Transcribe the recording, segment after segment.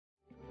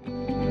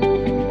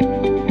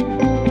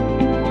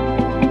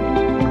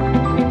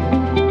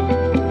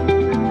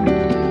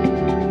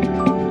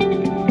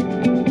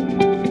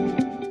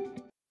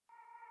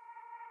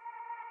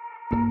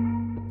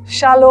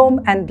Shalom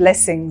and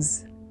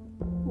blessings.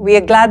 We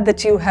are glad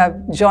that you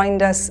have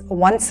joined us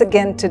once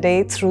again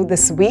today through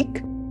this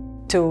week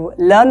to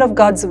learn of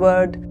God's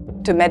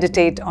Word, to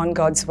meditate on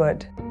God's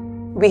Word.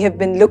 We have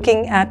been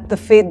looking at the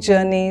faith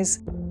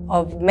journeys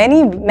of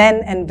many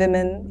men and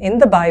women in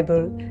the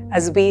Bible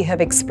as we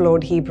have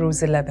explored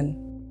Hebrews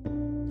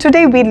 11.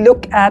 Today we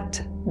look at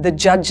the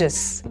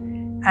judges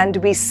and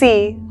we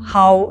see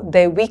how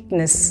their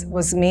weakness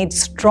was made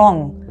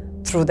strong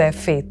through their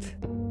faith.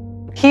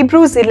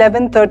 Hebrews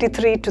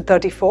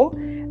 11:33-34,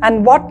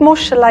 "And what more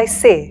shall I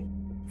say?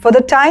 For the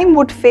time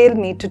would fail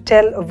me to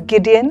tell of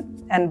Gideon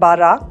and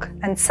Barak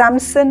and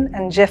Samson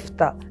and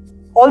Jephthah,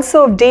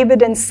 also of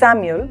David and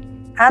Samuel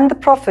and the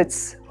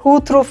prophets,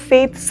 who through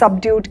faith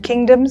subdued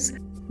kingdoms,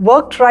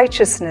 worked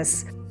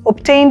righteousness,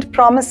 obtained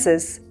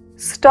promises,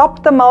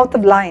 stopped the mouth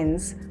of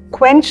lions,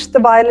 quenched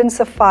the violence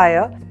of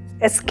fire,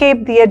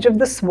 escaped the edge of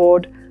the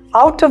sword,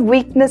 out of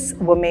weakness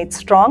were made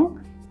strong,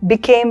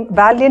 became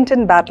valiant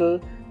in battle,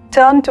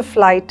 turned to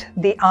flight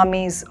the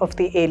armies of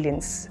the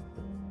aliens."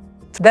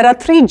 There are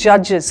three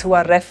judges who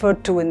are referred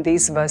to in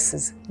these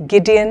verses: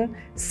 Gideon,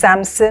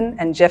 Samson,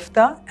 and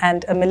Jephthah,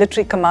 and a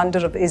military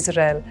commander of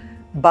Israel,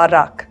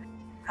 Barak.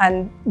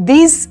 And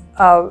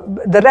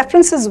the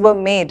references were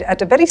made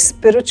at a very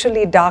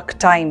spiritually dark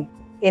time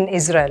in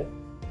Israel.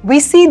 We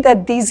see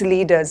that these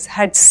leaders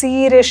had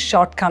serious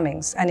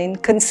shortcomings and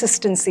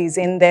inconsistencies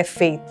in their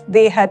faith.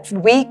 They had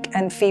weak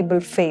and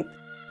feeble faith.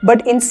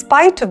 But in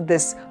spite of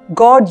this,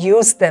 God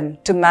used them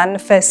to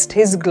manifest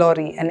His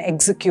glory and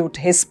execute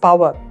His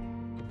power.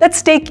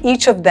 Let's take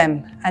each of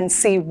them and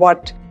see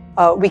what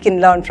we can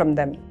learn from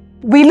them.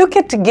 We look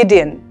at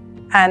Gideon,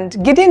 and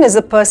Gideon is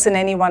a person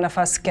any one of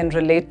us can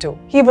relate to.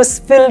 He was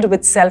filled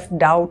with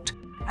self-doubt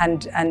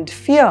and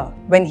fear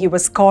when he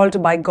was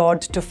called by God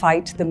to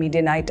fight the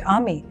Midianite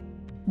army.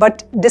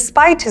 But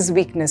despite his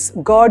weakness,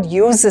 God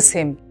uses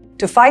him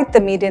to fight the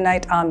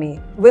Midianite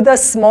army with a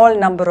small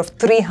number of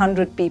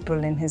 300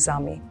 people in his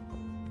army.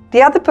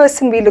 The other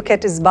person we look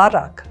at is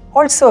Barak,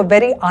 also a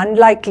very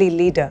unlikely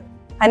leader.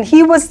 And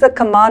he was the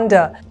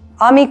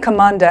army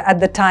commander at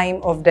the time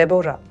of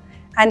Deborah.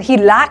 And he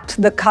lacked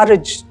the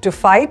courage to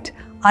fight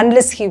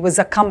unless he was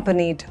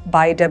accompanied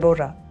by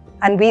Deborah.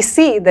 And we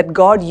see that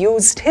God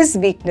used his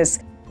weakness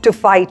to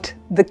fight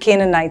the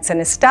Canaanites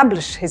and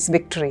establish his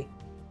victory.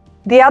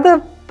 The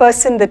other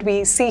person that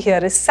we see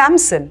here is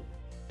Samson.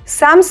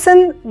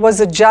 Samson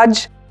was a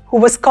judge who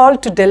was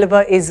called to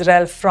deliver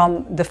Israel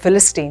from the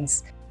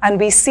Philistines. And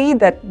we see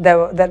that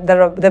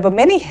there were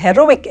many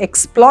heroic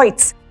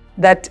exploits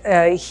that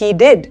he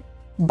did,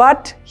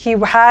 but he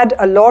had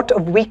a lot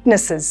of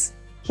weaknesses.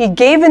 He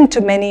gave in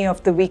to many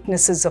of the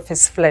weaknesses of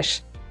his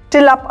flesh,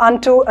 till up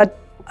unto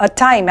a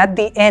time at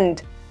the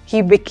end,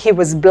 he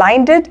was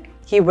blinded,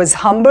 he was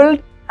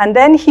humbled, and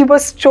then he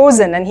was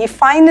chosen, and he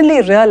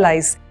finally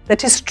realized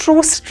that his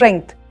true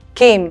strength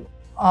came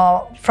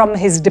from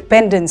his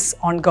dependence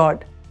on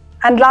God.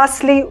 And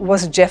lastly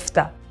was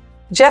Jephthah.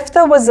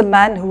 Jephthah was a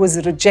man who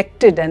was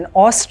rejected and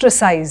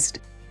ostracized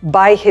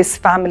by his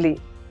family.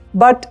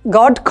 But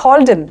God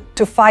called him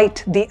to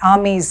fight the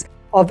armies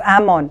of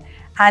Ammon,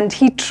 and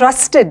he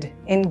trusted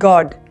in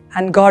God,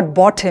 and God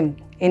brought him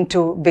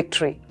into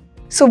victory.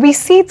 So we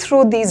see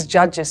through these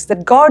judges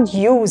that God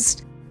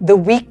used the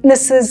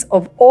weaknesses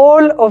of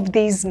all of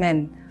these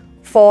men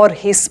for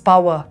His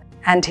power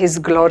and His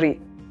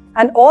glory.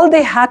 And all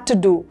they had to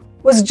do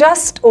was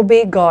just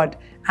obey God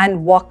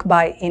and walk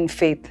by in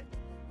faith.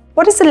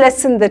 What is the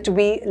lesson that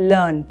we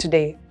learn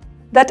today?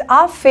 That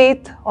our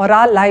faith or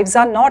our lives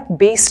are not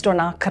based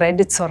on our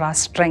credits or our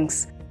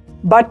strengths,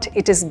 but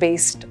it is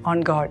based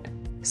on God.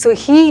 So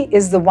He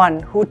is the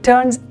one who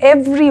turns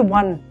every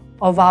one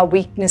of our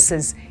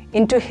weaknesses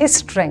into His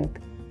strength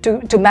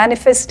to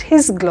manifest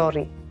His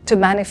glory, to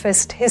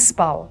manifest His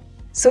power.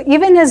 So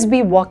even as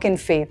we walk in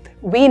faith,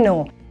 we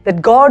know that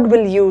God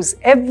will use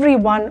every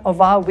one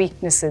of our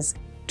weaknesses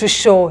to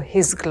show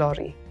His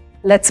glory.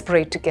 Let's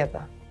pray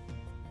together.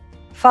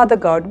 Father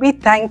God, we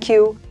thank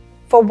You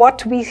for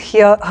what we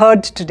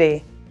heard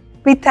today.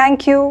 We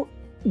thank You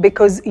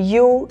because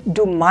You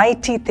do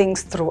mighty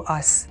things through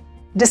us.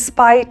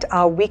 Despite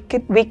our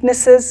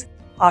weaknesses,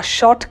 our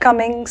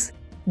shortcomings,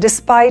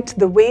 despite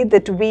the way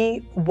that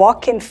we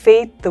walk in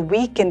faith, the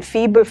weak and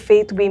feeble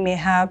faith we may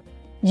have,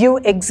 You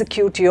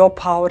execute Your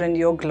power and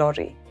Your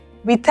glory.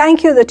 We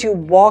thank You that You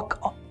walk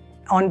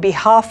on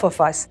behalf of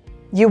us.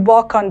 You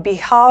walk on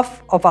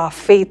behalf of our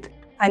faith,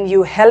 and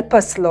You help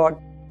us, Lord,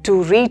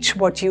 to reach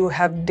what You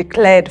have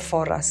declared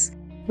for us.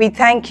 We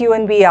thank You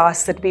and we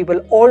ask that we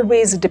will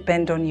always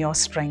depend on Your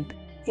strength.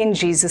 In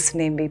Jesus'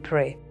 name we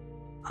pray.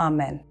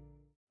 Amen.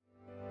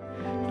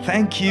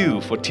 Thank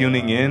you for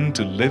tuning in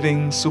to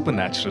Living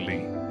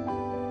Supernaturally.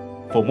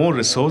 For more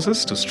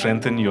resources to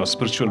strengthen your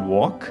spiritual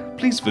walk,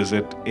 please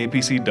visit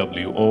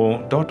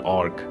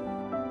apcwo.org.